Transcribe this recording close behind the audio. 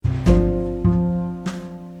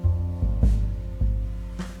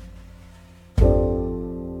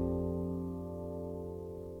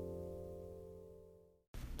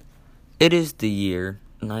It is the year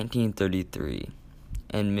 1933,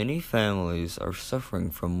 and many families are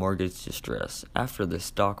suffering from mortgage distress after the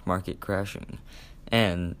stock market crashing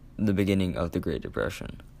and the beginning of the Great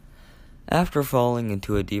Depression. After falling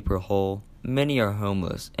into a deeper hole, many are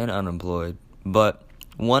homeless and unemployed, but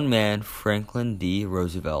one man, Franklin D.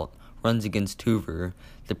 Roosevelt, runs against Hoover,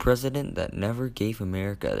 the president that never gave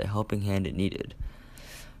America the helping hand it needed.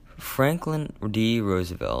 Franklin D.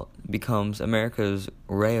 Roosevelt becomes America's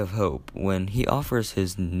ray of hope when he offers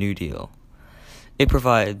his New Deal. It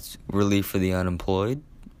provides relief for the unemployed,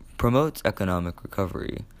 promotes economic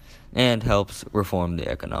recovery, and helps reform the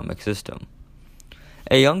economic system.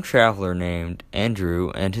 A young traveler named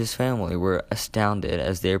Andrew and his family were astounded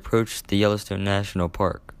as they approached the Yellowstone National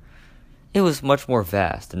Park. It was much more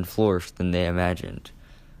vast and flourished than they imagined.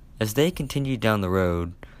 As they continued down the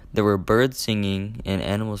road, there were birds singing and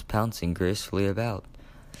animals pouncing gracefully about.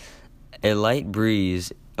 A light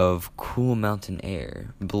breeze of cool mountain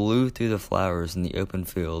air blew through the flowers in the open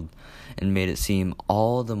field and made it seem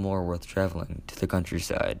all the more worth traveling to the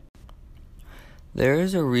countryside. There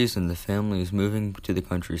is a reason the family is moving to the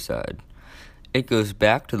countryside. It goes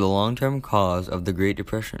back to the long-term cause of the Great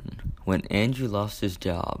Depression, when Andrew lost his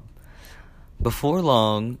job. Before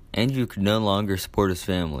long, Andrew could no longer support his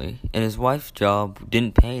family, and his wife's job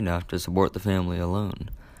didn't pay enough to support the family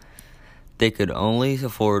alone. They could only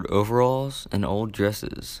afford overalls and old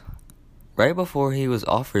dresses. Right before he was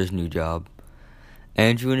offered his new job,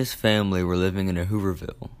 Andrew and his family were living in a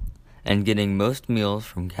Hooverville and getting most meals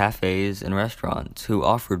from cafes and restaurants who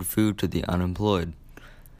offered food to the unemployed.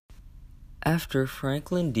 After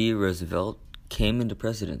Franklin D. Roosevelt came into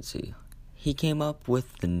presidency, he came up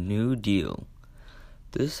with the New Deal.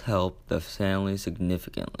 This helped the family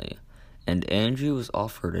significantly, and Andrew was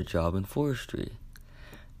offered a job in forestry.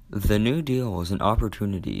 The New Deal was an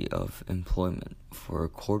opportunity of employment for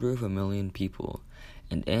 250,000 people,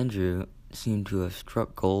 and Andrew seemed to have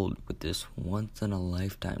struck gold with this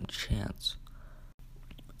once-in-a-lifetime chance.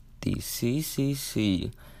 The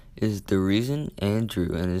CCC is the reason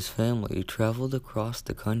Andrew and his family traveled across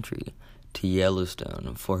the country to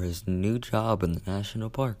Yellowstone for his new job in the national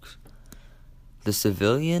parks. The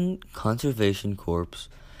Civilian Conservation Corps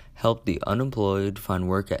helped the unemployed find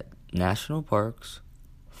work at national parks,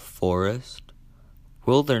 forest,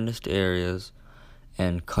 wilderness areas,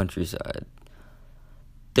 and countryside.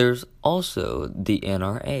 There's also the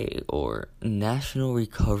NRA, or National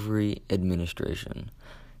Recovery Administration,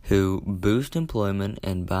 who boost employment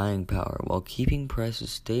and buying power while keeping prices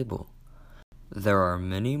stable. There are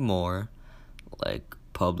many more, like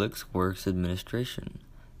Public Works Administration,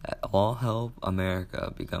 that all help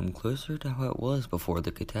America become closer to how it was before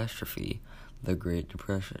the catastrophe, the Great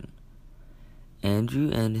Depression. Andrew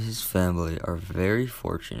and his family are very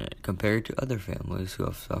fortunate compared to other families who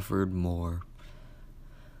have suffered more.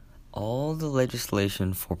 All the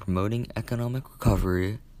legislation for promoting economic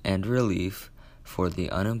recovery and relief for the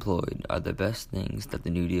unemployed are the best things that the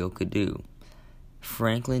New Deal could do.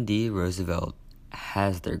 Franklin D. Roosevelt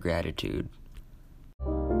has their gratitude.